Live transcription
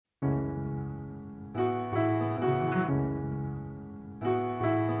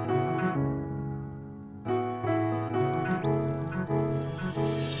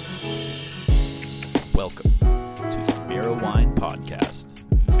podcast,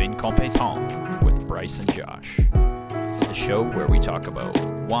 Vin Compétent with Bryce and Josh. The show where we talk about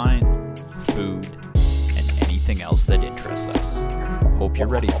wine, food, and anything else that interests us. Hope you're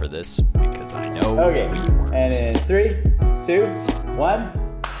ready for this because I know we weren't. And in 3, 2,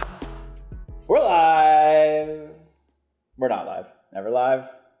 1, we're live. We're not live. Never live.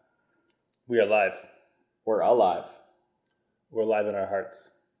 We are live. We're alive. We're live in our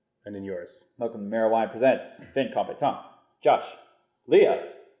hearts and in yours. Welcome to Mirror Wine Presents Vin Compétent, Josh, Leah,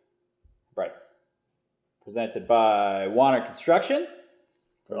 Bryce. Presented by Warner Construction.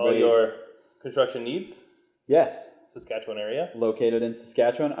 For all your construction needs, Yes. Saskatchewan area. Located in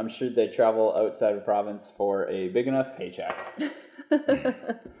Saskatchewan. I'm sure they travel outside of the province for a big enough paycheck.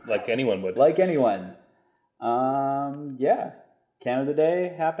 Like anyone would. Like anyone. Yeah. Canada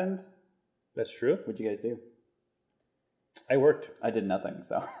Day happened. That's true. What'd you guys do? I worked. I did nothing,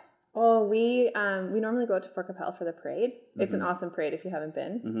 so. Oh, we normally go out to Fort Capel for the parade. It's an awesome parade if you haven't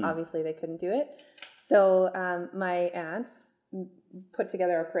been. Obviously, they couldn't do it. So my aunts put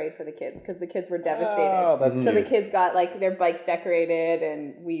together a parade for the kids because the kids were devastated. Oh, that's so cute. the kids got like their bikes decorated,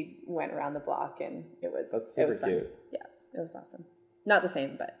 and we went around the block, and it was That's it was super fun. cute. Yeah, it was awesome. Not the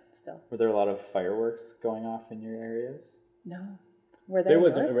same, but still. Were there a lot of fireworks going off in your areas? No, were there? There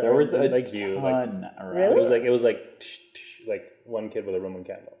was yours? There was a like you. Like, ton around. Really? it was like tsh, tsh, like one kid with a Roman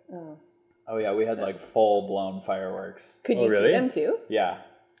candle. Oh. Oh yeah, we had like full blown fireworks. Could Oh, you really? see them too? Yeah,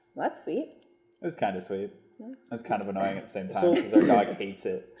 Well, that's sweet. it was kind of sweet. Yeah. It was kind of annoying at the same time So- because our dog hates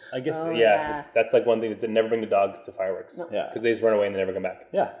it. I guess, Oh, yeah. yeah. That's like one thing that never bring the dogs to fireworks. No. Yeah, Because they just run away and they never come back.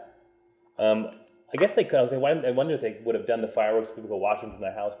 yeah. I guess they could. I was like, I wonder if they would have done the fireworks, people could watch them from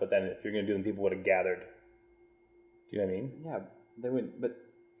their house, but then if you're going to do them, people would have gathered. Do you know what I mean? Yeah, they wouldn't. But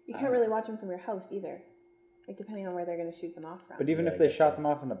You can't really watch them from your house either. Like depending on where they're going to shoot them off from. even Yeah, if I they guess shot so. them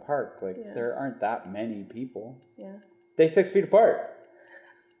off in the park, like Yeah. there aren't that many people. Yeah. Stay 6 feet apart.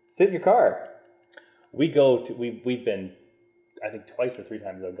 Sit in your car. We've been, I think twice or 3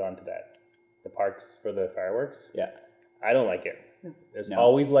 times I've gone to the parks for the fireworks. Yeah. I don't like it. No. There's No.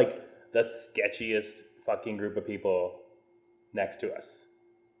 always like the sketchiest fucking group of people next to us.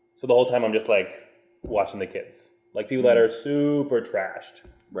 So the whole time I'm just like watching the kids. Like people that are super trashed.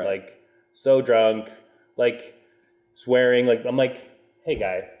 Right. Like so drunk, like swearing. Like I'm like, hey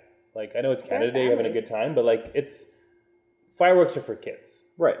guy, like I know it's Canada Day, you're having a families. good time, but like it's fireworks are for kids.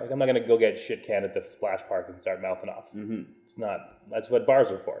 Right. Like I'm not gonna go get shit canned at the splash park and start mouthing off. Mm-hmm. It's not. That's what bars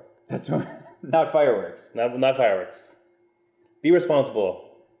are for. That's what, not fireworks. Not fireworks. Be responsible.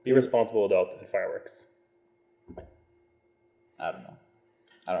 Be a responsible adult at fireworks. I don't know.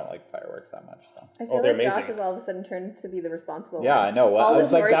 I don't like fireworks that much. So. I feel they're like Josh amazing. has all of a sudden turned to be the responsible Yeah, one. I know. Well, All I the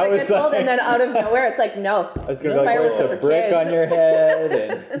was like, stories that that was get told, and then like- out of nowhere, it's like, no. I was gonna be like, fireworks there's are a for brick kids. on your head,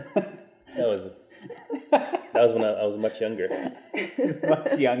 and That was when I was much younger.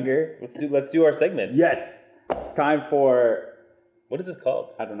 much younger. Let's do our segment. Yes, it's time for. What is this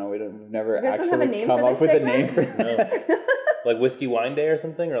called? I don't know. We've never You guys don't actually have a name come for up this with segment? a name for No. this. Like Whiskey Wine Day or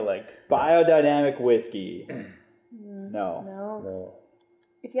something, or like Biodynamic whiskey. No. No. no.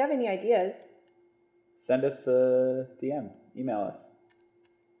 If you have any ideas, Send us a DM. Email us.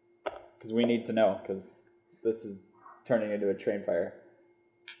 Because we need to know. Because this is turning into a train fire.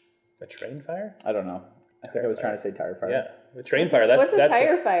 A train fire? I don't know. I think I was trying to say tire fire. Yeah, a train fire. That's what's a that's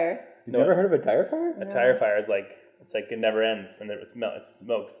tire fire? You've never heard of a tire fire? A tire fire is like it's like it never ends and it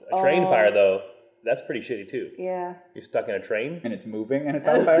smokes. A train fire though, that's pretty shitty too. Yeah. You're stuck in a train And it's moving and it's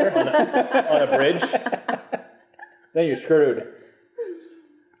on fire? on a bridge. Then you're screwed.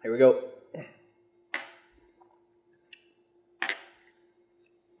 Here we go.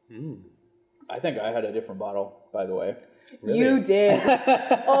 I think I had a different bottle, by the way. You did.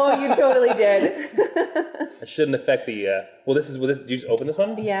 Oh, you totally did. It shouldn't affect the. Well, this. Did you just open this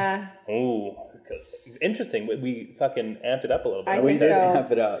one? Yeah. Ooh, interesting. We fucking amped it up a little bit. I We think did so.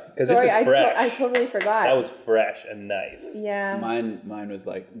 amp it up. Because this Sorry, is fresh. I totally forgot. That was fresh and nice. Yeah. Mine was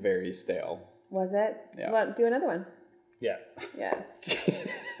like very stale. Was it? Yeah. Well, do another one. Yeah. Yeah.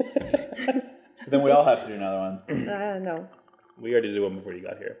 Then we all have to do another one. No. We already did one before you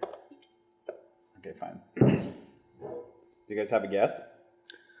got here. Okay, fine. Do you guys have a guess?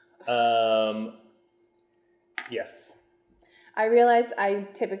 Yes. I realized I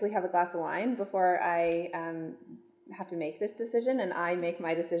typically have a glass of wine before I have to make this decision, and I make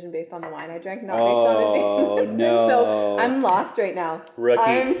my decision based on the wine I drank, not based on the Jameson. no. So I'm lost right now. Rookie.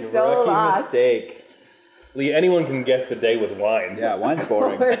 I'm so Rookie lost. mistake. Lee, anyone can guess the day with wine. Yeah, wine's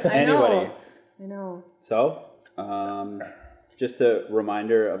boring. course, I know. Anybody. I know. So, just a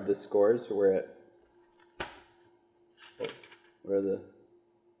reminder of the scores.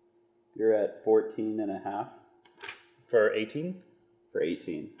 You're at 14 and a half. For 18? for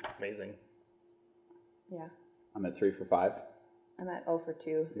 18. Amazing. Yeah. I'm at 3 for 5. I'm at 0 for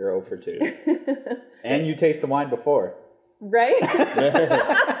 2. You're 0 for 2. And you taste the wine before. Right?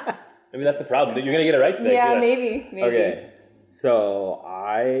 Maybe that's the problem. You're gonna get it right today. Yeah, maybe. Okay. So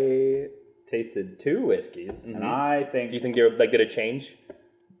I tasted 2 whiskeys, and I think... Do you think they're like, did it change?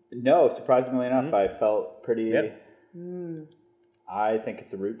 No, surprisingly enough, I felt pretty... Yep. I think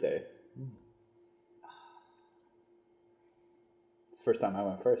it's a root day. It's the first time I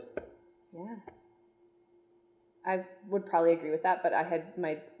went first. Yeah. I would probably agree with that, but I had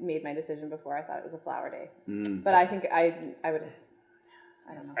made my decision before. I thought it was a flower day. But I think I would...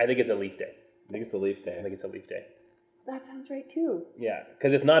 I don't know. I think it's a leaf day. I think it's a leaf I day. think it's a leaf day. That sounds right too. Yeah,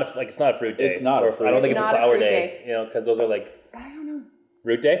 because it's not a fruit day. It's not a fruit I don't day. think it's a Not a flower fruit day. day. You know, because those are like I don't know.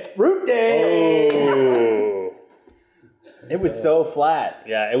 root day. Root day! Oh. It was so flat.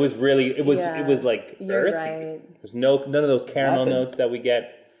 Yeah, it was really. It was like You're earthy. right. There's none of those caramel Nothing. notes that we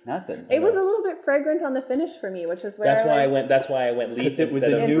get. Nothing. It was a little bit fragrant on the finish for me, which is where That's why I went. That's why I went leaf it was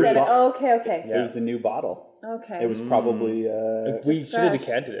instead a of. new Instead of, bo- okay. Yeah. It was a new bottle. Okay. It was probably... We just should have fresh.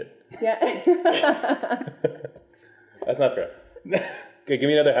 decanted it. Yeah. That's not fair. Okay, give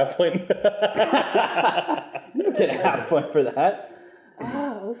me another half point. You don't get a half point for that.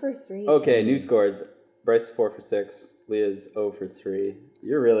 Oh, 0 for 3. Okay, new scores. Bryce is 4 for 6. Leah's 0 for 3.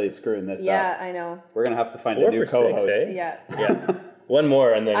 You're really screwing this Yeah, up. I know. We're going to have to find 4 a new for 6, co-host. eh? Yeah. Yeah. One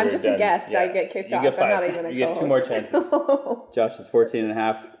more and then I'm you're just done. a guest. Yeah. I get kicked You off. get I'm 5. not even a You get 2 more chances. Josh is 14 and a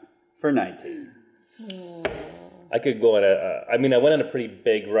half for 19. I could go on I went on a pretty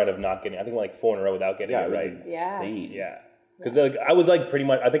big run of not getting. I think like 4 in a row without getting Yeah, it it was right. insane. Yeah, because like I was like pretty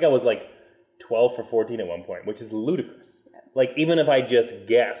much. I think I was like 12 for 14 at one point, which is ludicrous. Like even if I just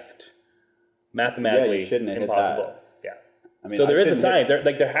guessed, mathematically Yeah, you shouldn't have hit impossible. that. Yeah. I mean, So there is a shouldn't science.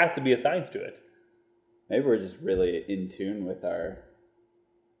 hit- There has to be a science to it. Maybe we're just really in tune with our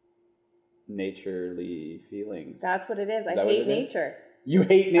naturely feelings. That's what it is. I that what hate it is? nature. You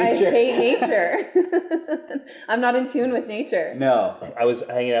hate nature. I hate nature. I'm not in tune with nature. No. I was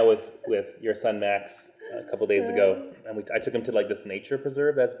hanging out with your son Max a couple days ago, and I took him to like this nature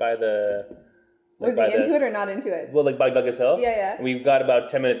preserve that's by the. Was he into it or not into it? Well, like by Douglas Hill. Yeah, yeah. And we got about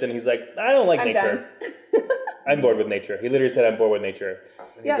 10 minutes in, and he's like, "I don't like I'm nature. done. I'm bored with nature." He literally said, "I'm bored with nature."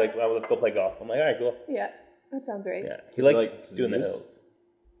 And Yeah. he's like, "Well, let's go play golf." I'm like, "All right, cool." Yeah, that sounds right. Yeah. He Does he likes like doing the zoos? hills.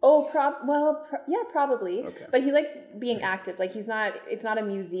 Oh, yeah, probably. Okay. But he likes being active. Like it's not a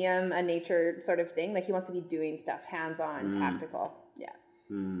museum, a nature sort of thing. Like he wants to be doing stuff, hands-on, tactical. Yeah.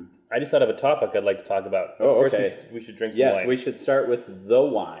 I just thought of a topic I'd like to talk about. But Oh, first okay. we should drink some Yes, wine. we should start with the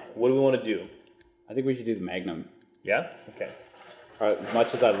wine. What do we want to do? I think we should do the Magnum. Yeah? Okay. As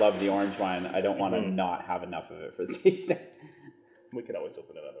much as I love the orange wine, I don't want to not have enough of it for the tasting. We can always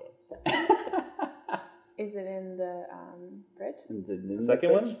open another one. Is it in the fridge? The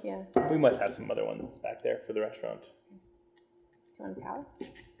second one? Yeah. We must have some other ones back there for the restaurant. Do you want a towel?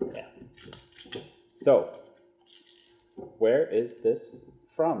 Yeah. So, where is this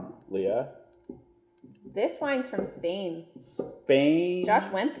from, Leah? This wine's from Spain. Spain.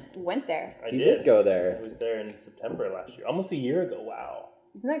 Josh went there. I He did. did go I there. was there in September last year. Almost a year ago. Wow.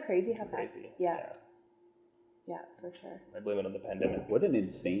 Isn't that crazy how fast? Crazy. Yeah. Yeah, for sure. I blame it on the pandemic. What an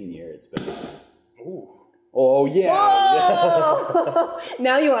insane year it's been. Ooh. Oh yeah. Oh!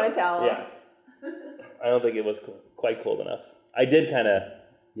 Now you want a towel. Yeah. I don't think it was quite cold enough. I did kind of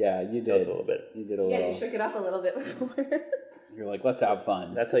Yeah, you tilt did. a little bit. You did a Yeah, little. you shook it up a little bit before. You're like, let's have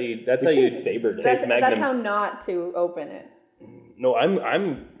fun. That's how you. We That's how should you have sabered it. taste That's how Magnums. not to open it. No,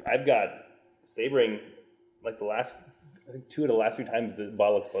 I've got savoring like I think 2 of the last 3 times the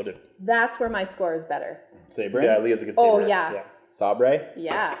bottle exploded. That's where my score is better. Saber? Yeah, Leah's a good Oh, savorer. yeah. Sabre?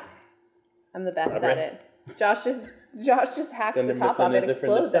 Yeah. I'm the best Sabre? at it. Josh just hacks the top off. It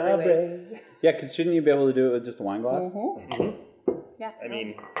explodes every way. Yeah, because shouldn't you be able to do it with just a wine glass? Yeah. I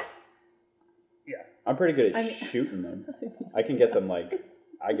mean, yeah. I'm pretty good at I mean- shooting them. I can get them I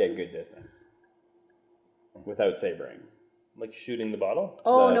get good distance without sabering. Like shooting the bottle?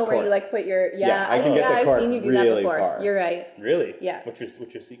 Oh the no, where cork. you like put your Yeah, I can get the I've cork seen you do really that before. far. You're right. Really? Yeah. What's your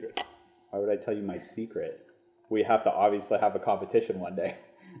secret? Why would I tell you my secret? We have to obviously have a competition one day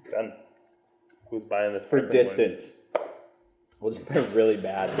Done. Who's buying this for sparkling wine? distance. We'll just play really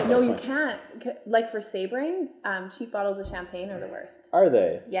bad. No, you can't. Like for sabering, cheap bottles of champagne are the worst. Are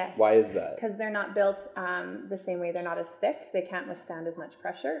they? Yes. Why is that? Because they're not built the same way. They're not as thick. They can't withstand as much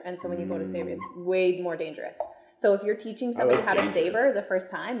pressure. And so when you go to saber, it's way more dangerous. So if you're teaching somebody like how to danger. saber the first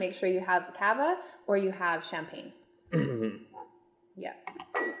time, make sure you have cava or you have champagne. Yeah.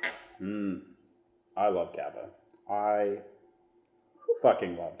 I love cava. I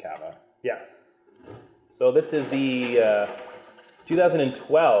fucking love cava. Yeah. So this is the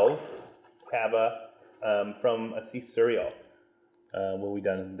 2012 Cava from Assis Suriel. Well, we've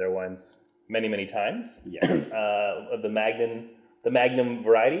done their wines many times. Yes. Of the Magnum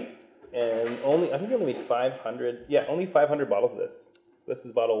variety, and I think they only made 500. Yeah, only 500 bottles of this. So this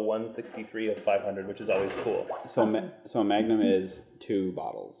is bottle 163 of 500, which is always cool. So a Magnum is 2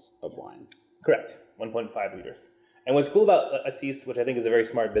 bottles of wine. Correct, 1.5 liters. And what's cool about Assis, which I think is a very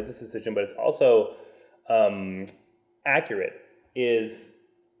smart business decision, but it's also accurate, is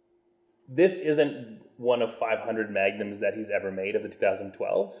this isn't one of 500 Magnums that he's ever made of the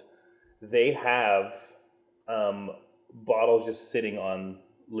 2012. They have bottles just sitting on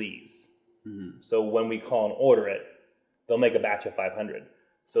lees. Mm-hmm. So when we call and order it, they'll make a batch of 500.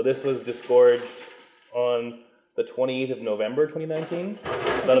 So this was disgorged on the 28th of November, 2019.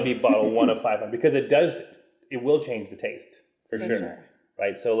 That'll be bottle 1 of 500, because it will change the taste for sure.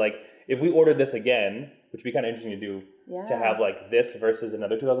 Right? So like if we ordered this again, which would be kind of interesting to do, to have like this versus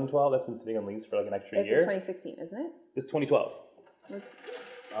another 2012 that's been sitting on lees for like an extra year. It's 2016, isn't it? It's 2012.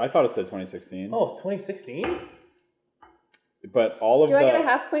 I thought it said 2016. Oh, it's 2016? But all of Do I get a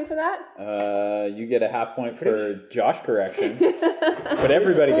half point for that? You get a half point for Josh corrections. But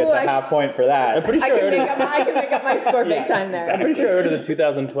everybody gets a half point for that. I'm pretty sure I can make up my score big time there. I'm pretty sure I ordered the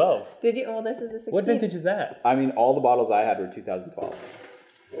 2012. Did you? Well, this is the 16. What vintage is that? I mean, all the bottles I had were 2012.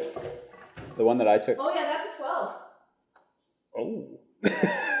 The one that I took. Oh, yeah, that's a 12. Oh.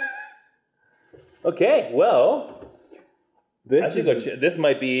 Okay, well, this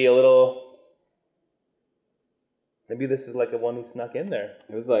might be a little... Maybe this is like a one he snuck in there.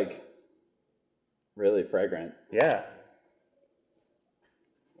 It was like really fragrant. Yeah.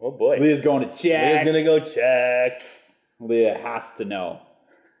 Oh boy. Leah's going to check. Leah's going to go check. Leah has to know.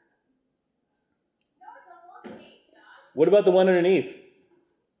 What about the one underneath?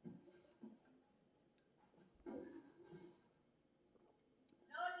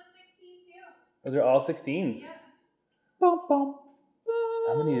 Those are all 16s. Yeah. Bum, bum, bum.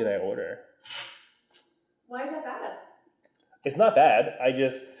 How many did I order? Why is that bad? It's not bad.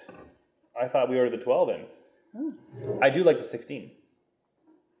 I thought we ordered the 12 in. I do like the 16.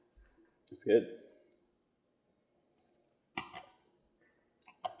 It's good.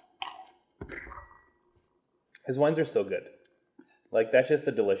 His wines are so good. Like, that's just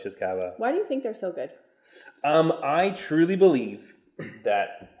a delicious cava. Why do you think they're so good? I truly believe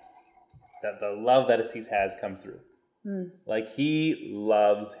that the love that Assis has comes through. Like, he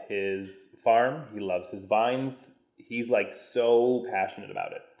loves his farm. He loves his vines. He's like so passionate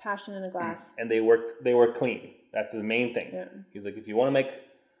about it. Passion in a glass. And they work clean. That's the main thing. Yeah. He's like, if you want to make,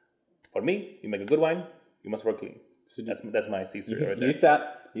 for me, you make a good wine, you must work clean. So that's my Assis right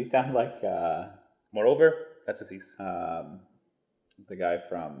there. You sound like moreover, that's Assis. The guy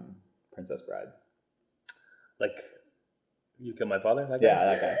from Princess Bride. Like, You Killed My Father? That guy? Yeah,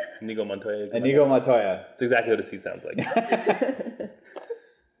 that guy. Inigo Montoya. Inigo Montoya. It's exactly what Assis sounds like.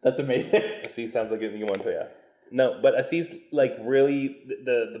 That's amazing. Assis sounds like Inigo Montoya. No, but Assis, like, really,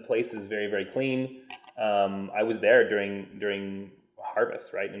 the place is very, very clean. I was there during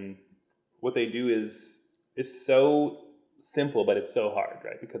harvest, right? And what they do is so simple, but it's so hard,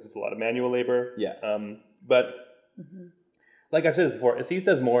 right? Because it's a lot of manual labor. Yeah. But like I've said before, Assis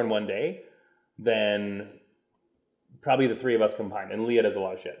does more in one day than probably the three of us combined. And Leah does a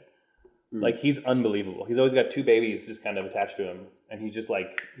lot of shit. Like, he's unbelievable. He's always got 2 babies just kind of attached to him. And he's just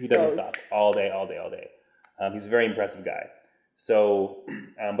like, he doesn't stop all day. He's a very impressive guy. So,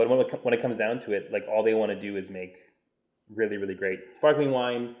 but when it comes down to it, like, all they want to do is make really, really great sparkling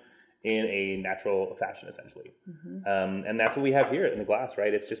wine in a natural fashion, essentially. And that's what we have here in the glass,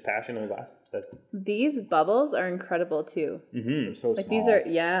 right? It's just passion in the glass. These bubbles are incredible too. They're so like small. These are,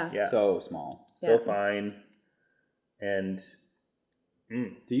 yeah. So small. So fine. And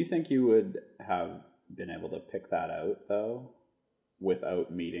do you think you would have been able to pick that out, though,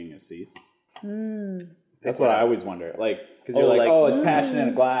 without meeting Assis? That's what I always wonder. Like, because you're like, oh, it's passion in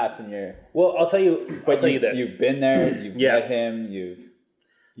a glass, and you're... Well, I'll tell you this. You've been there, you've met him, you've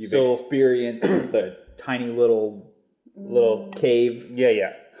experienced the tiny little cave.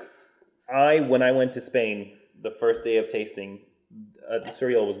 Yeah. When I went to Spain, the first day of tasting,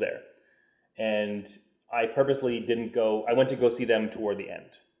 Suriel was there. And I purposely didn't go... I went to go see them toward the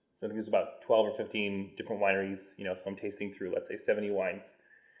end. So I think there's about 12 or 15 different wineries, so I'm tasting through, let's say, 70 wines.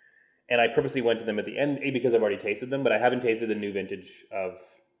 And I purposely went to them at the end, because I've already tasted them, but I haven't tasted the new vintage of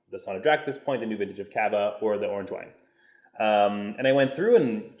the Saint Drac at this point, the new vintage of Cava, or the orange wine. And I went through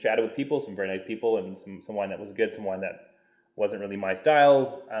and chatted with people, some very nice people, and some wine that was good, some wine that wasn't really my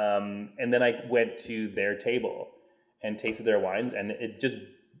style. And then I went to their table and tasted their wines, and it just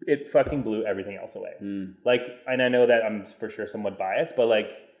it fucking blew everything else away. Like, and I know that I'm for sure somewhat biased, but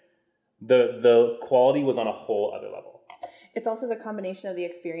like the quality was on a whole other level. It's also the combination of the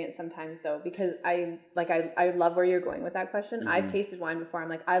experience sometimes though, because I love where you're going with that question. I've tasted wine before. I'm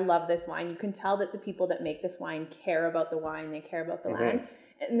like, I love this wine. You can tell that the people that make this wine care about the wine. They care about the land.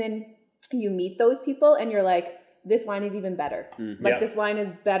 And then you meet those people and you're like, this wine is even better. Like this wine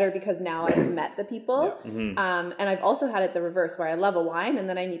is better because now I've met the people. And I've also had it the reverse where I love a wine and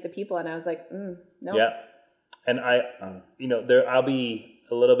then I meet the people and I was like, no. Yeah. And I, I'll be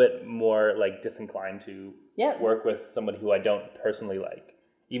a little bit more like disinclined to work with somebody who I don't personally like,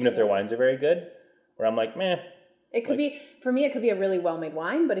 even if their wines are very good, where I'm like, meh. It could be, for me, it could be a really well-made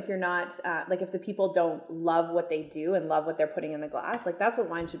wine, but if you're not, like if the people don't love what they do and love what they're putting in the glass, like that's what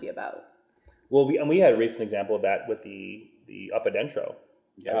wine should be about. Well, we had a recent example of that with the Apadentro.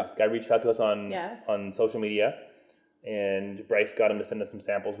 Yeah. This guy reached out to us on social media, and Bryce got him to send us some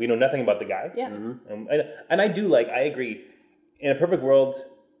samples. We know nothing about the guy. Yeah. And I agree. In a perfect world,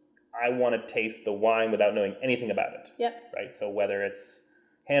 I want to taste the wine without knowing anything about it. Yeah. Right? So whether it's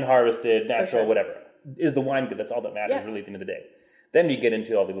hand harvested, natural, whatever. Is the wine good? That's all that matters really at the end of the day. Then you get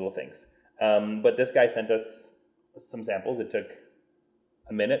into all the little things. But this guy sent us some samples. It took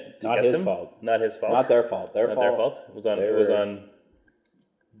a minute to get them. Not his fault. Not their fault. Their fault. It was on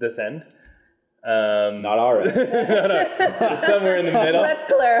this end. Not ours. No. Somewhere in the middle. Let's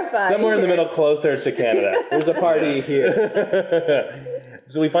clarify. Somewhere in the middle, closer to Canada. There's a party here.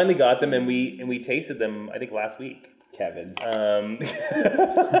 So we finally got them, and we tasted them. I think last week. Kevin.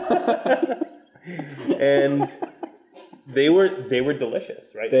 And they were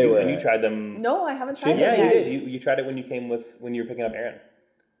delicious, right? They were. And you tried them. No, I haven't tried Yeah, them yet. you did. You tried it when you were picking up Aaron.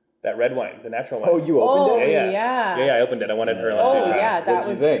 That red wine, the natural wine. Oh, you opened it? Yeah, I opened it. I wanted her. Oh, yeah, that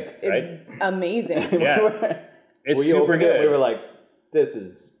was right? Amazing. Yeah, it's super good. We were like, this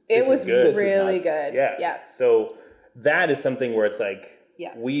is good. Really good. Yeah. So that is something where it's like,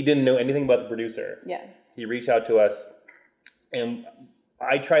 we didn't know anything about the producer. Yeah. He reached out to us, and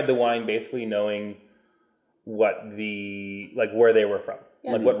I tried the wine basically knowing where they were from,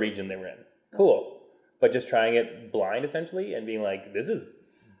 like what region they were in. Cool. But just trying it blind essentially and being like, this is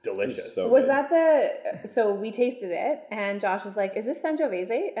delicious. So we tasted it and Josh was like, is this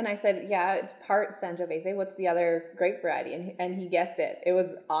Sangiovese? And I said, yeah, it's part Sangiovese. What's the other grape variety? And he guessed it. It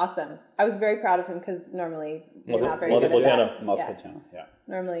was awesome. I was very proud of him because normally you're not very good at that. Multiple-channel, yeah.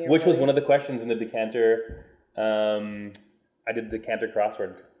 Normally Which was one of the questions in the decanter. I did the decanter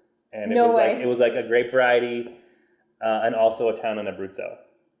crossword. And it was like a grape variety and also a town and Abruzzo.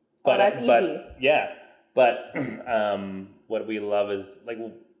 But that's easy. But what we love is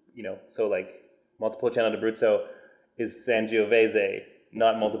Montepulciano d'Abruzzo is Sangiovese,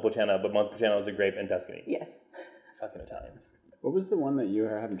 not Montepulciano, but Montepulciano is a grape in Tuscany. Yes. Fucking Italians. What was the one that you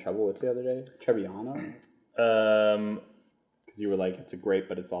were having trouble with the other day? Trebbiano? Because you were like, it's a grape,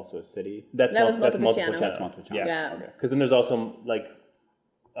 but it's also a city. That was Montepulciano. That's Montepulciano. Yeah. Okay. Because then there's also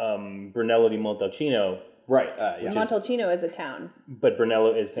Brunello di Montalcino. Right. Montalcino is a town. But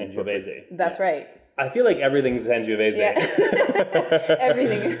Brunello is Sangiovese. That's right. I feel like everything's Sangiovese. Yeah.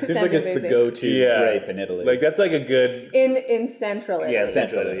 Everything is Seems like it's the go-to grape in Italy. Like that's like a good in Central Italy. Yeah,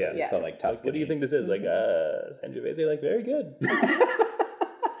 Central Italy. Yeah. So like Tuscany. What do you think this is? Like Sangiovese? Like very good.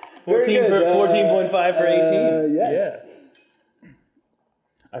 14.5 for 18. Yes. Yeah.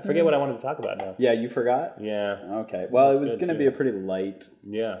 I forget what I wanted to talk about now. Yeah, you forgot? Yeah. Okay. Well, it was going to be a pretty light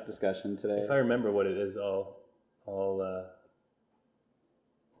discussion today. If I remember what it is, I'll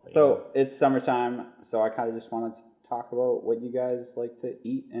So it's summertime, so I kind of just wanted to talk about what you guys like to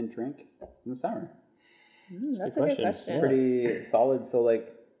eat and drink in the summer. That's a good question. Pretty solid. So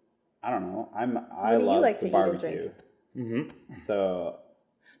like, I don't know. I love the barbecue. So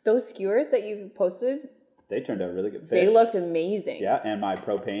those skewers that you posted, they turned out really good fish. They looked amazing. Yeah, and my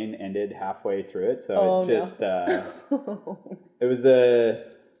propane ended halfway through it, so it was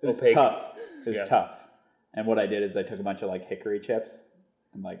tough. It was tough. And what I did is I took a bunch of like hickory chips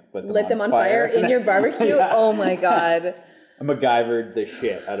and like lit them on fire in your barbecue. Yeah. Oh my god! I MacGyvered the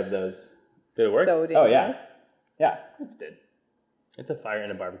shit out of those. Did it work? So dangerous. Oh yeah, yeah, it did. It's a fire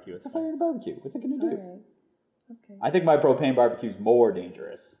in a barbecue. It's a fire in a barbecue. What's it gonna do? Right. Okay. I think my propane barbecue is more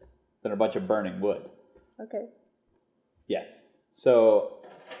dangerous than a bunch of burning wood. Okay. Yes. So,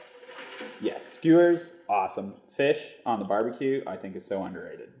 yes, skewers, awesome. Fish on the barbecue, I think is so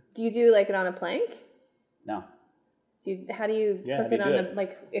underrated. Do you do like it on a plank? No. How do you cook it on the,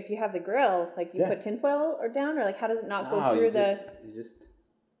 like, if you have the grill, like you put tinfoil or down, or like how does it not go through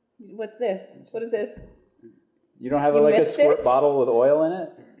what's this? What is this? You don't have a squirt bottle with oil in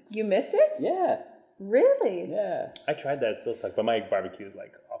it? You missed it? Yeah. Really? Yeah. I tried that, it still stuck, but my barbecue is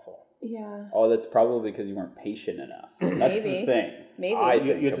like off Yeah. Oh, that's probably because you weren't patient enough. That's the thing. Maybe.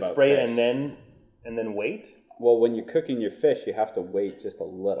 You have to spray it and then wait? Well, when you're cooking your fish, you have to wait just a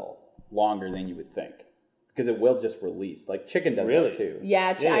little longer than you would think. Because it will just release. Like chicken does that too.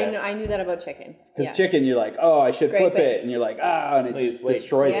 Yeah, I knew that about chicken. Because chicken, you're like, oh, I should flip it. And you're like, and it just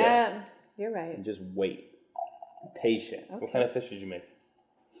destroys it. Yeah, you're right. And just wait. Patient. Okay. What kind of fish did you make?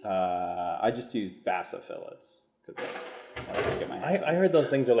 I just used bassa fillets. Because that's what I get my hands on. I heard those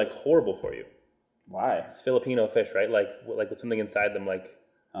things are like horrible for you. Why? It's Filipino fish, right? Like with something inside them, like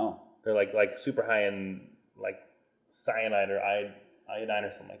they're like super high in like cyanide or iodine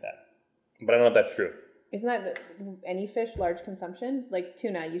or something like that. But I don't know if that's true. Isn't that any fish large consumption? Like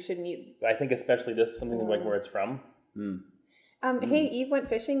tuna, you shouldn't eat. But I think especially this is something like where it's from. Hey, Eve went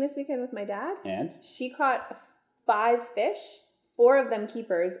fishing this weekend with my dad. And? She caught 5 fish, 4 of them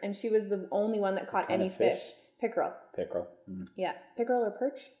keepers, and she was the only one that caught any fish. Pickerel. Mm-hmm. Yeah. Pickerel or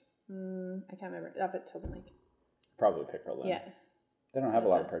perch? I can't remember. Up at Tobin Lake. Probably pickerel then. Yeah. They don't have a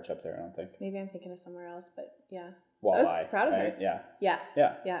lot of perch up there, I don't think. Maybe I'm thinking of somewhere else, but yeah. Walleye. I was proud of her. Yeah. Yeah.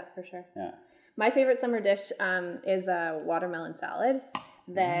 Yeah. Yeah, for sure. Yeah. My favorite summer dish is a watermelon salad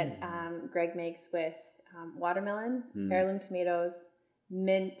that Greg makes with watermelon, heirloom tomatoes,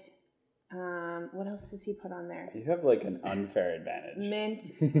 mint. What else does he put on there? You have like an unfair advantage.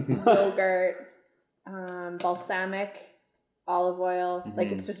 Mint, yogurt, balsamic, olive oil. Like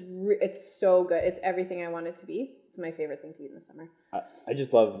it's just, it's so good. It's everything I want it to be. It's my favorite thing to eat in the summer. I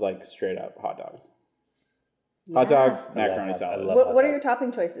just love like straight up hot dogs. Yeah. Hot dogs, macaroni salad. What are your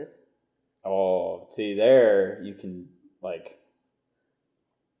topping choices? Oh, see there, you can like.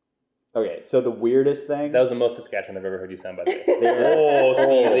 Okay, so the weirdest thing. That was the most Saskatchewan I've ever heard you sound, by the way.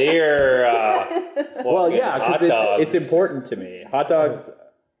 There. Well, yeah, because it's important to me. Hot dogs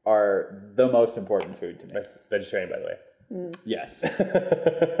are the most important food to me. That's vegetarian, by the way. Yes.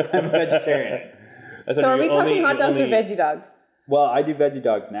 I'm a vegetarian. So are we talking hot dogs or veggie dogs? Well, I do veggie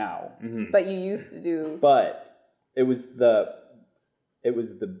dogs now. But you used to do... But it was the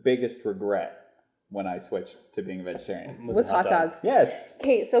biggest regret when I switched to being a vegetarian. Was hot dogs. Yes.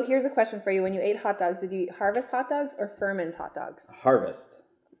 Okay, so here's a question for you. When you ate hot dogs, did you eat Harvest hot dogs or Furman's hot dogs? Harvest.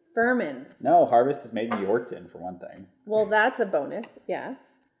 Furman's. No, Harvest is made in Yorkton, for one thing. Well, that's a bonus, yeah.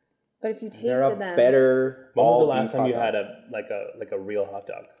 But if you tasted them... better... When was the last time you had a real hot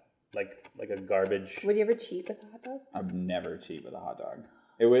dog? Like a garbage... Would you ever cheat with a hot dog? I'd never cheat with a hot dog.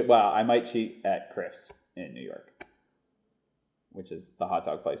 Well, I might cheat at Criff's in New York, which is the hot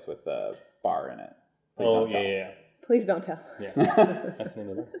dog place with the bar in it. Please don't tell. Yeah. That's the name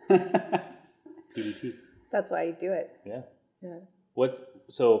of it. DDT. That's why you do it. Yeah.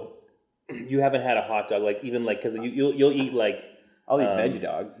 So you haven't had a hot dog, like even like, because you'll eat like... I'll eat veggie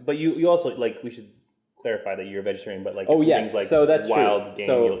dogs. But you also, like, we should clarify that you're a vegetarian, but like things like so that's wild true.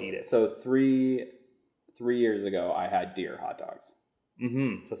 game, you'll eat it. So three years ago, I had deer hot dogs.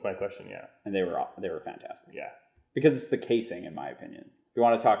 So that's my question, yeah. And they were fantastic. Yeah. Because it's the casing, in my opinion. If you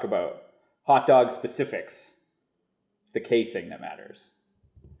want to talk about hot dog specifics, it's the casing that matters.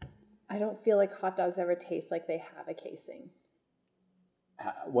 I don't feel like hot dogs ever taste like they have a casing.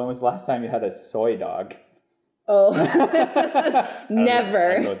 When was the last time you had a soy dog? Oh, I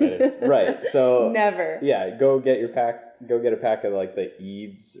never. don't know what that is. Right. So never. Yeah, go get a pack of like the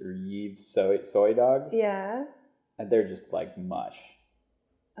Eves soy dogs. Yeah. And they're just like mush.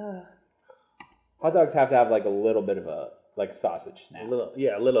 Ugh. Hot dogs have to have like a little bit of a like sausage snap. A little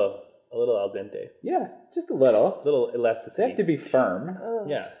al dente. Yeah, just a little. Little elasticity. They have to be firm. Ugh.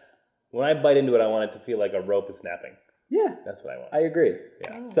 Yeah. When I bite into it, I want it to feel like a rope is snapping. Yeah. That's what I want. I agree.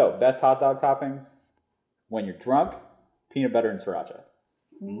 Yeah. So, best hot dog toppings, when you're drunk, peanut butter and sriracha.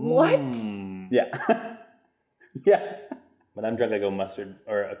 What? Yeah. Yeah. When I'm drunk, I go mustard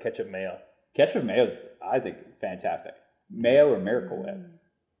or a ketchup mayo. Ketchup mayo's, I think, fantastic. Mayo or Miracle Whip?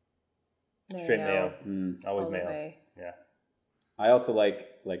 Straight mayo. Always All the mayo. way. Yeah. I also like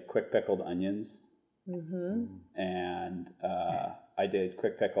quick pickled onions. And I did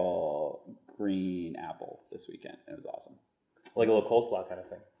quick pickle green apple this weekend. It was awesome. Like a little coleslaw kind of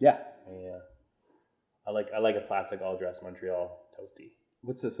thing. Yeah. Yeah. I like a classic all dress Montreal toasty.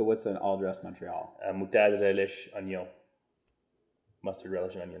 What's an all dressed Montreal? Moutarde, relish, oignon. Mustard,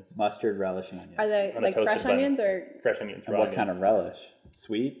 relish, and onions. Mustard, relish, and onions. Are they On a like toasted fresh bun. onions or? Fresh onions. And raw what onions. kind of relish?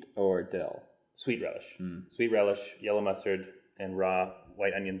 Sweet or dill? Sweet relish. Sweet relish, yellow mustard, and raw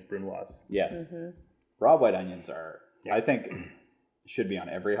white onions brunoise. Yes. Raw white onions are, I think, should be on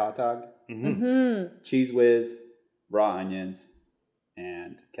every hot dog. Cheese whiz, raw onions,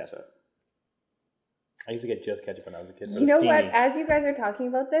 and ketchup. I used to get just ketchup when I was a kid. You know what? As you guys are talking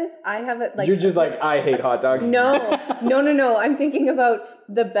about this, I have a You're just like, I hate hot dogs. No. I'm thinking about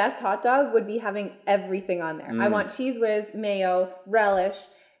the best hot dog would be having everything on there. I want Cheese Whiz, mayo, relish,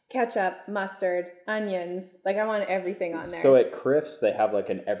 ketchup, mustard, onions. Like, I want everything on there. So at Crifts, they have like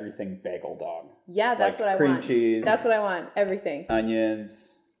an everything bagel dog. Yeah, that's like what I cream want. cheese. That's what I want. Everything. Onions.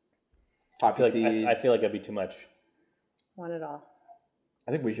 Poppy seeds. I feel like that'd be too much. Want it all.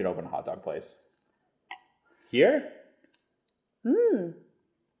 I think we should open a hot dog place. Here?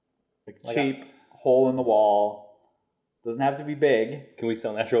 Like cheap, hole in the wall. Doesn't have to be big. Can we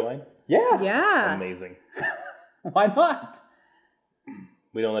sell natural wine? Yeah. Yeah. Amazing. Why not?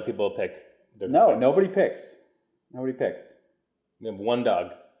 We don't let people pick. No, nobody picks. Nobody picks. We have one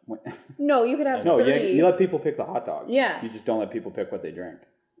dog. No, you could have No, three. you let people pick the hot dogs. Yeah. You just don't let people pick what they drink.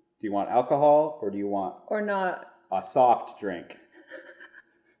 Do you want alcohol or do you want Or not. a soft drink?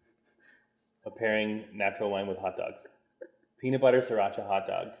 Pairing natural wine with hot dogs. Peanut butter sriracha hot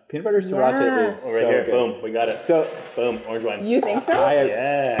dog. Peanut butter sriracha Yes. is Oh, right so here. good. Boom. We got it. So, Boom. Orange wine. You think so?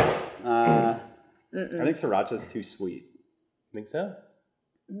 Yes. I think sriracha's too sweet. Think so?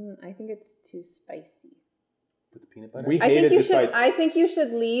 I think it's too spicy. With the peanut butter? We I hated think you the should. spice. I think you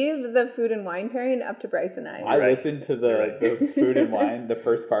should leave the food and wine pairing up to Bryce and I. I Right. listened to You're right. the food and wine, the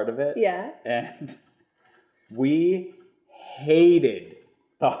first part of it. Yeah. And we hated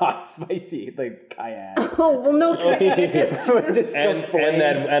the hot spicy, like cayenne. Oh well, no kidding. Just and complained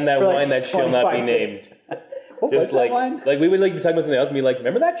that for, like, wine that shall not be 25 named. minutes. What was Just that like wine? we would like be talking about something else and be like,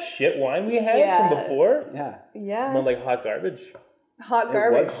 remember that shit wine we had Yeah. from before? Yeah. Yeah. Smelled like hot garbage. Hot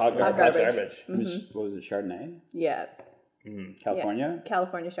garbage. It was hot Hot garbage. garbage. It was, what was it, Chardonnay? Yeah. California? Yeah.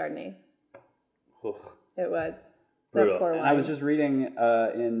 California Chardonnay. Ugh. It was. Brutal. That's poor And wine. I was just reading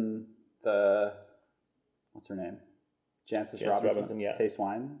in the, what's her name? Jancis Robinson, yeah. Taste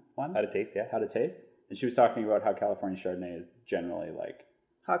Wine one? How to taste, yeah. How to Taste. And she was talking about how California Chardonnay is generally like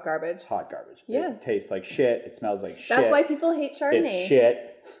hot garbage. hot garbage. Yeah. It tastes like shit. It smells like shit. That's why people hate Chardonnay. It's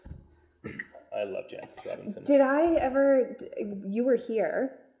shit. I love Jancis Robinson. Did I ever? You were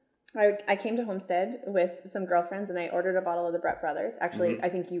here. I came to Homestead with some girlfriends and I ordered a bottle of the Brett Brothers. Actually, I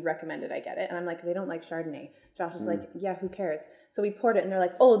think you recommended I get it. And I'm like, they don't like Chardonnay. Josh was like, yeah, who cares? So we poured it and they're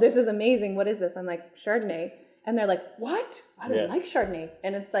like, oh, this is amazing. What is this? I'm like, Chardonnay. And they're like, what? I don't like Chardonnay.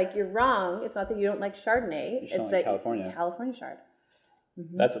 And it's like, you're wrong. It's not that you don't like Chardonnay. just don't It's like that California. California Chard.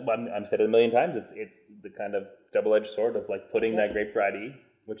 That's what I'm said it a million times. It's the kind of double-edged sword of like putting that grape variety,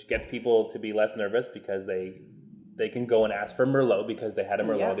 which gets people to be less nervous because they can go and ask for Merlot because they had a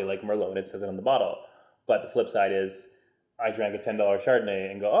Merlot, Yeah. they like Merlot, and it says it on the bottle. But the flip side is, I drank a $10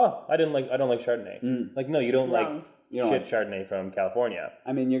 Chardonnay and go, oh, I don't like Chardonnay. Like, no, you don't Wrong. like You don't shit Chardonnay from California.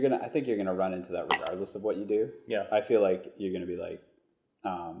 I mean, I think you're gonna run into that regardless of what you do. Yeah. I feel like you're gonna be like,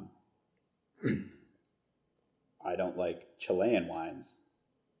 I don't like Chilean wines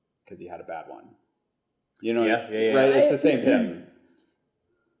because you had a bad one. You know, Yeah. right? It's the same thing.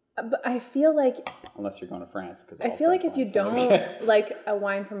 But I feel like Unless you're going to France, because I feel like if you don't like a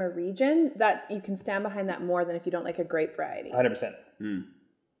wine from a region, that you can stand behind that more than if you don't like a grape variety. 100%.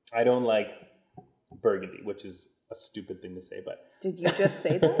 I don't like Burgundy, which is a stupid thing to say, but Did you just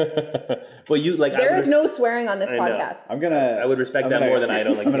say that? well, you like There is no swearing on this I know. podcast. I would respect that more than I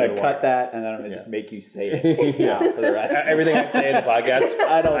don't like. I'm gonna Pinot cut Noir. that, and then I'm gonna just make you say it now for the rest. Everything I say in the podcast,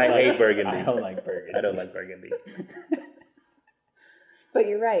 I hate Burgundy. I don't like Burgundy. I don't like Burgundy. But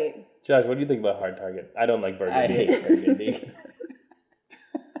you're right. Josh, what do you think about Hard Target? I don't like I Burgundy. hate Burgundy.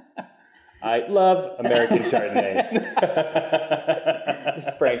 I love American Chardonnay.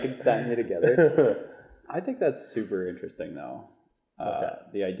 Just Frankenstein you together. I think that's super interesting, though.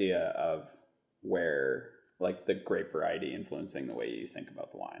 The idea of where, like, the grape variety influencing the way you think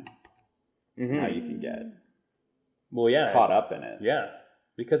about the wine, how you can get caught up in it. Yeah,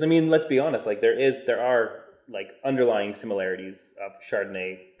 because I mean, let's be honest. Like, there are like underlying similarities of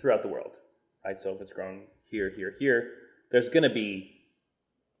Chardonnay throughout the world, right? So if it's grown here, there's going to be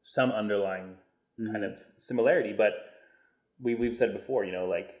some underlying kind of similarity, but we've said before, you know,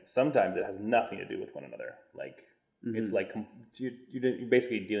 like sometimes it has nothing to do with one another. Like it's like you're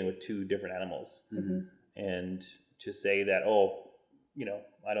basically dealing with two different animals, and to say that, oh, you know,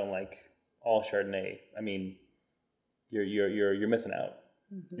 I don't like all Chardonnay. I mean, you're missing out.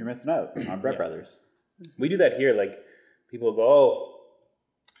 You're missing out on Brett Brothers. We do that here. Like people go, oh,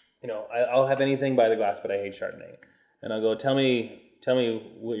 you know, I'll have anything by the glass, but I hate Chardonnay, and I'll go, tell me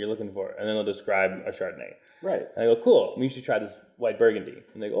what you're looking for, and then they'll describe a Chardonnay. Right. And I go, cool, you should try this white Burgundy.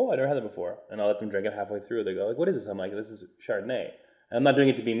 And they go, oh, I never had that before. And I'll let them drink it halfway through. They go, like, what is this? I'm like, this is Chardonnay. And I'm not doing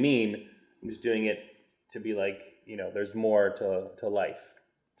it to be mean. I'm just doing it to be like, you know, there's more to life.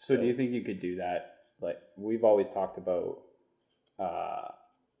 So do you think you could do that, like we've always talked about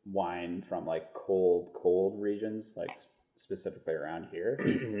wine from like cold regions, like specifically around here.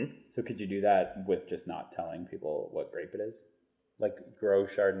 So could you do that with just not telling people what grape it is? Like grow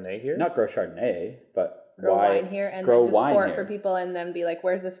Chardonnay here? Not grow Chardonnay, but grow wine here and grow then just wine pour it here for people and then be like,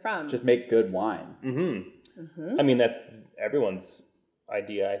 where's this from? Just make good wine. I mean, that's everyone's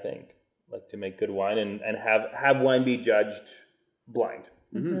idea, I think. Like to make good wine and have wine be judged blind,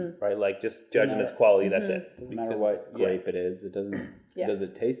 right? Like just judging its quality. That's it. Doesn't matter what grape it is. It doesn't. Yeah. Does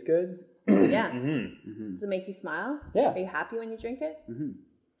it taste good? Yeah. Does it make you smile? Yeah. Are you happy when you drink it?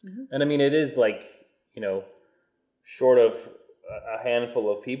 And I mean, it is like, you know, short of a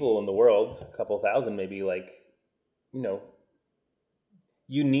handful of people in the world, a couple thousand maybe, like, you know,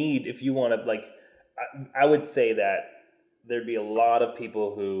 you need, if you want to, like, I would say that there'd be a lot of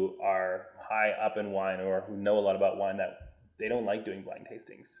people who are high up in wine or who know a lot about wine that they don't like doing blind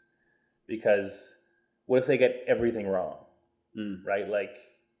tastings. Because what if they get everything wrong, right? Like,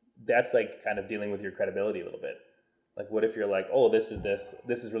 that's like kind of dealing with your credibility a little bit. Like, what if you're like, oh, this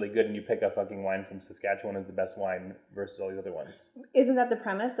is really good, and you pick a fucking wine from Saskatchewan as the best wine versus all these other ones? Isn't that the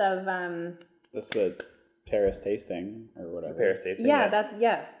premise of... That's the Paris tasting or whatever. The Paris tasting?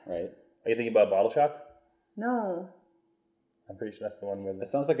 Yeah, Right? Are you thinking about Bottle Shock? No. I'm pretty sure that's the one where It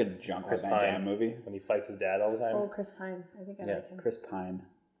sounds like a Jean-Claude Chris Van Pine Damme movie. when he fights his dad all the time. Oh, Chris Pine. I think I like him. Chris Pine.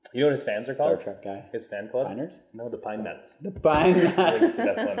 You know what his fans are called? Star Trek guy. His fan club? Piners? No, the Pine Nuts. The Pine I think Nuts. it's the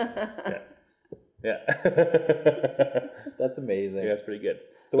best one. Yeah. That's amazing. Yeah, that's pretty good.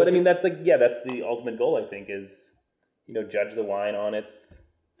 So But I mean, that's that's the ultimate goal, I think, is, you know, judge the wine on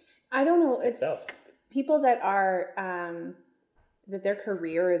I don't know. It's itself. people that are... that their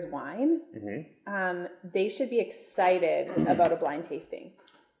career is wine, they should be excited about a blind tasting.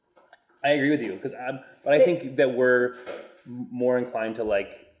 I agree with you, but I think that we're more inclined to,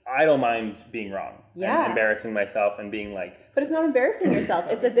 like, I don't mind being wrong. Yeah. And embarrassing myself and being like... But it's not embarrassing yourself.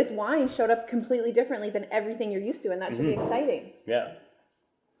 It's that this wine showed up completely differently than everything you're used to, and that should be exciting. Yeah.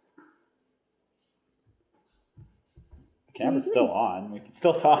 The camera's still on. We can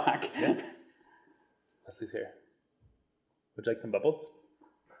still talk. Yeah. Leslie's here. Would you like some bubbles?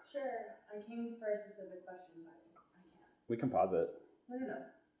 Sure. I came for a specific question, but I can't. We can pause it. No.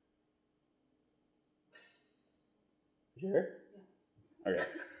 Sure. Okay.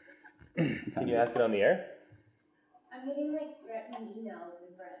 Can you ask it on the air? I'm getting like threatening emails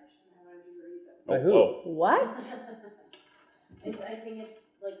in French, and I wanted you to read them. By who? What? I think it's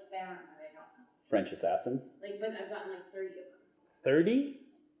like spam, but I don't know. French assassin. Like, but I've gotten like 30 of them. 30?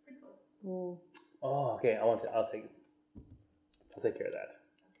 Pretty close. Oh, okay. I'll take care of that.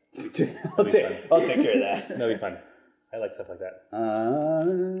 I'll take care of that. That'll be fun. I like stuff like that.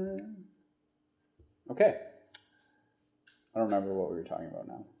 Okay. I don't remember what we were talking about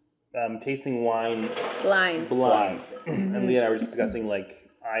now. Tasting wine Blind. blind. And Leah and I were discussing, like,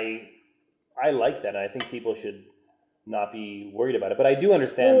 I like that, and I think people should not be worried about it. But I do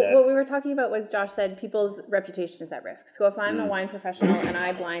understand that. What we were talking about was Josh said people's reputation is at risk. So if I'm a wine professional and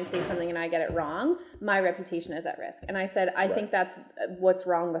I blind taste something and I get it wrong, my reputation is at risk. And I said, I think that's what's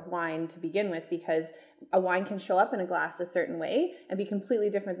wrong with wine to begin with, because a wine can show up in a glass a certain way and be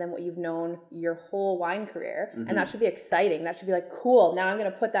completely different than what you've known your whole wine career. And that should be exciting. That should be like, cool, now I'm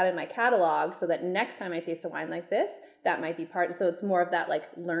going to put that in my catalog so that next time I taste a wine like this, that might be part. So it's more of that like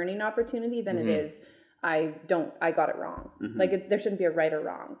learning opportunity than it is, I got it wrong. Like there shouldn't be a right or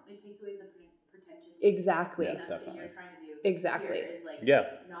wrong. It takes away the pretentious. Exactly. Yeah. That's what Definitely. you're trying to do. Exactly. Here is like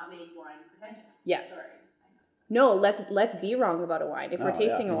not make wine pretentious. Yeah. Sorry. No, let's be wrong about a wine. If we're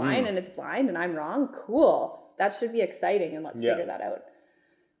tasting a wine and it's blind and I'm wrong, cool. That should be exciting, and let's figure that out.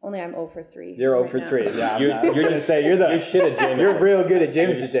 Only I'm 0 for 3. You're 0 right for now. 3. Yeah, You're going to say you're shit at Jameson. You're real good at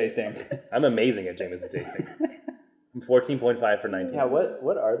Jameson tasting. I'm amazing at Jameson tasting. I'm 14.5 for 19. Yeah.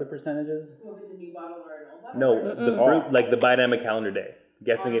 What are the percentages? What was a new bottle or an old bottle? No, the fruit, like the biodynamic calendar day.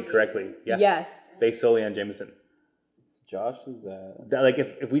 Guessing it correctly. Yeah. Yes. Based solely on Jameson. Josh is Like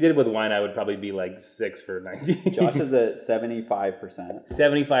if we did it with wine, I would probably be like 6 for 19. Josh is at 75%. 75%.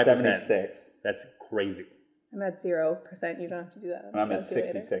 76. That's crazy. I'm at 0%. You don't have to do that. And I'm at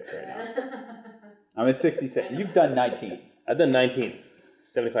 66 right now. I'm at 66. You've done 19. I've done 19.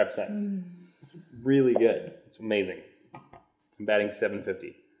 75%. It's really good. It's amazing. I'm batting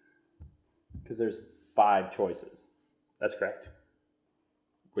 750. Because there's 5 choices, That's correct.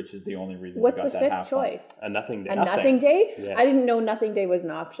 which is the only reason What's we the got that fifth half choice? A nothing day. A nothing day? Yeah. I didn't know nothing day was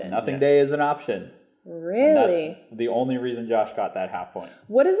an option. Nothing Yeah. day is an option. And Really? that's the only reason Josh got that half point.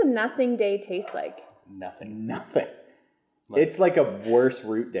 What does a nothing day taste like? Nothing. Nothing. It's like a worse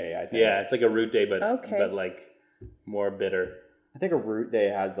root day, I think. Yeah, it's like a root day, but Okay. but like more bitter. I think a root day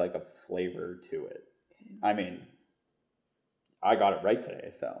has like a flavor to it. I mean, I got it right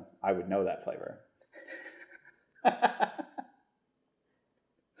today, so I would know that flavor.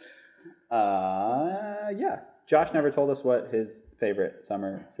 Yeah. Josh never told us what his favorite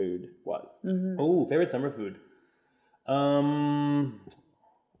summer food was. Oh, favorite summer food.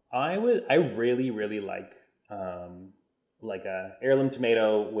 I really like a heirloom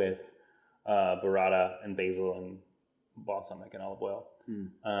tomato with burrata and basil and balsamic and olive oil.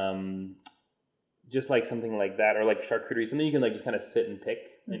 Just like something like that, or like charcuterie, something you can like just kind of sit and pick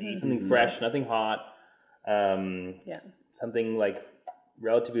and eat. Something fresh, nothing hot. Something like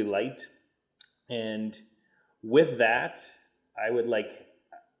relatively light. And with that, I would like.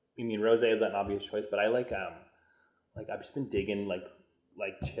 I mean, rosé is an obvious choice, but I like I've just been digging like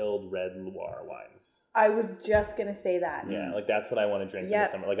chilled red Loire wines. I was just gonna say that. Yeah, like that's what I want to drink in the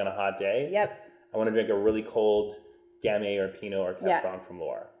summer, like on a hot day. Yep. I want to drink a really cold Gamay or Pinot or Cab Franc from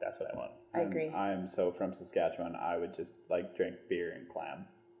Loire. That's what I want. I agree. I'm so from Saskatchewan. I would just like drink beer and clam.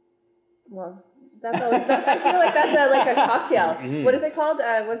 Well, that's always. I feel like that's a cocktail. What is it called?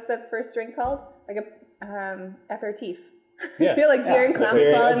 What's the first drink called? Like a aperitif. Yeah. I feel like beer and clam.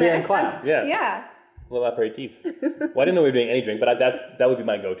 Beer and clam. Yeah. Yeah. A little aperitif. Well, I didn't know we were doing any drink, but that would be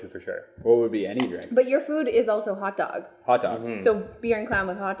my go-to for sure. What would be any drink? But your food is also hot dog. Hot dog. So beer and clam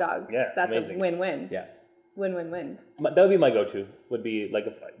with hot dog. Yeah, That's amazing. a win-win. Yes. Win-win-win. That would be my go-to. Would be like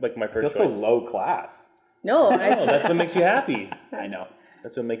my first Feels choice. so low class. No, No, that's what makes you happy. I know.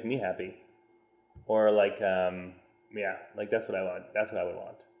 That's what makes me happy. Or like like that's what I want. That's what I would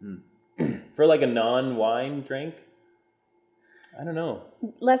want. For like a non-wine drink, I don't know.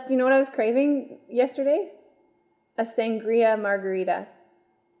 Les, do you know what I was craving yesterday? A sangria margarita.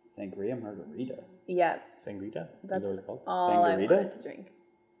 Sangria margarita. Yeah. Sangrita? That's is that what it's called? all I Sangarita? wanted to drink.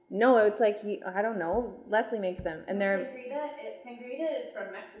 No, it's like, I don't know. Leslie makes them. And they're... Sangrita is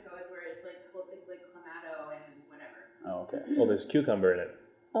from Mexico. It's where it's like clamato and whatever. Oh, okay. Well, there's cucumber in it.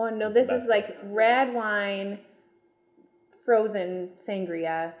 Oh, no, this is like red wine, frozen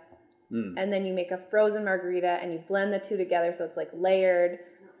sangria. And then you make a frozen margarita and you blend the two together so it's like layered.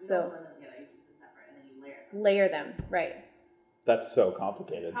 You So don't blend them together, you keep them separate and then you layer them, right. That's so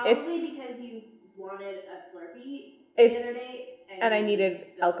complicated. Probably because you wanted a Slurpee It's- the other day. And I needed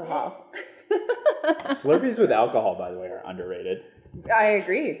spilled alcohol. Slurpees with alcohol, by the way, are underrated. I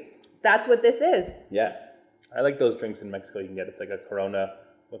agree. That's what this is. Yes. I like those drinks in Mexico you can get. It's like a Corona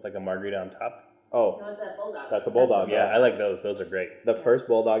with like a margarita on top. Oh, No, it's a bulldog. that's a bulldog. Yeah, I like those. Those are great. The first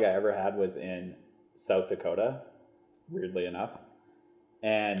bulldog I ever had was in South Dakota, weirdly enough.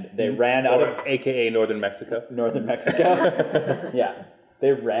 And they ran out of AKA Northern Mexico. northern Mexico. Yeah.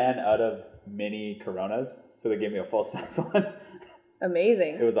 They ran out of mini Coronas, so they gave me a full size one.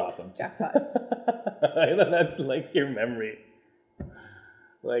 Amazing. It was awesome. Jackpot. That's like your memory.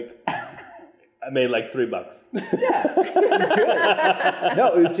 Like, I made like $3.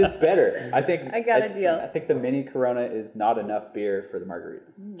 No, it was just better. I think I got a deal. I think the mini Corona is not enough beer for the margarita.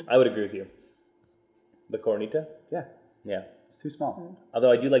 I would agree with you. The Cornita? Yeah, Yeah. it's too small.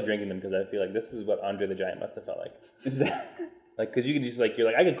 Although I do like drinking them because I feel like this is what Andre the Giant must have felt like. Is that Like, because you can just like, you're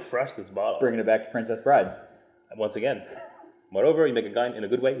like, I could crush this bottle. bringing it back to Princess Bride? Once again. Moreover, you make a gun in a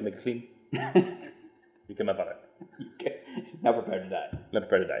good way, you make it clean. You come up on it. Not prepared to die. Not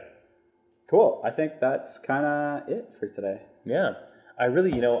prepared to die. Cool. I think that's kind of it for today. Yeah. I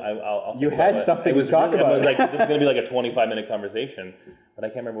really, I'll You think about had it. something It was to talk really- I was about. like, this is going to be like a 25-minute conversation, but I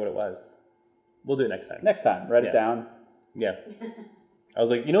can't remember what it was. We'll do it next time. Next time, write it Yeah. down. Yeah. I was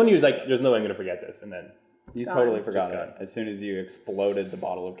like, when you was like, there's no way I'm going to forget this. And then, You Gone. totally forgot Just it gone. as soon as you exploded the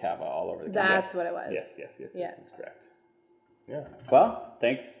bottle of Cava all over the That's campus. what it was. yes, Yeah. that's correct. Yeah. Well,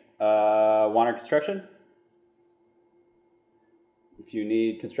 thanks. Warner Construction. If you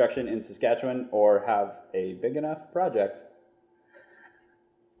need construction in Saskatchewan or have a big enough project,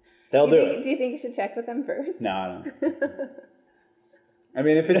 they'll do it. Do you think you should check with them first? No, I don't. I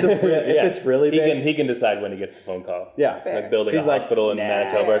mean, if it's it's really big, He can decide when he gets the phone call. yeah, Fair. Like building He's a like, hospital in nah.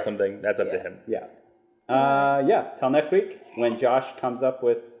 Manitoba or something. That's up to him. yeah. Till next week when Josh comes up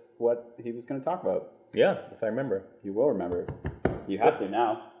with what he was going to talk about. Yeah, if I remember. You will remember. You have to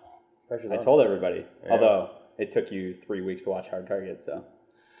now. Pressure's I on. told everybody. Yeah. Although it took you 3 weeks to watch Hard Target, so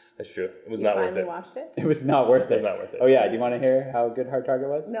That's true. It was You not worth finally it. watched it? it was not worth It it. was not worth it. Oh yeah, do you want to hear how good Hard Target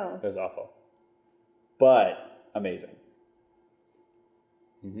was? No. It was awful. But amazing.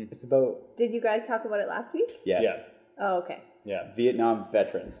 Mhm. It's about Did you guys talk about it last week? yes, Yeah. Oh, okay. Yeah. Vietnam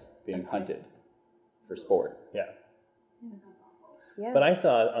veterans being hunted for sport. Yeah. Yeah. But I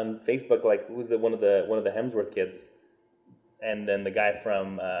saw on Facebook, like, who was one of the Hemsworth kids, and then the guy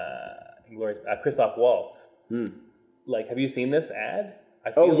from Christoph Waltz. Hmm. Like, have you seen this ad?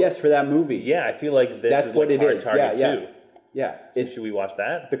 Yes, for that movie. Yeah, I feel like this is what like it Hard is. Target too. Yeah. So should we watch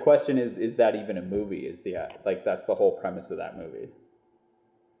that? The question is that even a movie? That's the whole premise of that movie.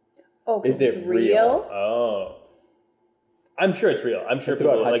 Oh, is it real? Oh. I'm sure it's real. I'm sure It's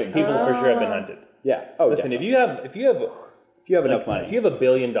people about hunting. for sure have been hunted. Yeah. Oh, listen, definitely. if you have enough money, if you have $1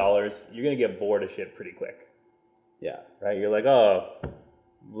 billion, you're gonna get bored of shit pretty quick. Yeah. Right? You're like, oh,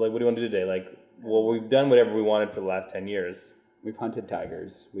 like what do you want to do today? Like, well, we've done whatever we wanted for the last 10 years. We've hunted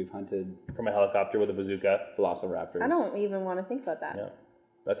tigers. We've hunted from a helicopter with a bazooka. Velociraptors. I don't even want to think about that. Yeah.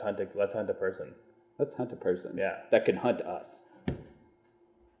 Let's hunt a person. Let's hunt a person. Yeah. That can hunt us.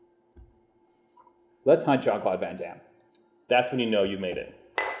 Let's hunt Jean-Claude Van Damme. That's when you know you've made it.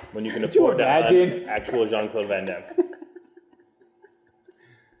 When you can afford to hunt actual Jean-Claude Van Damme.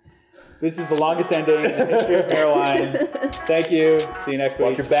 This is the longest ending in the history of Caroline. Thank you. See you next week.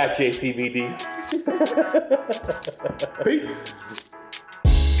 Watch your back, JCVD. Peace.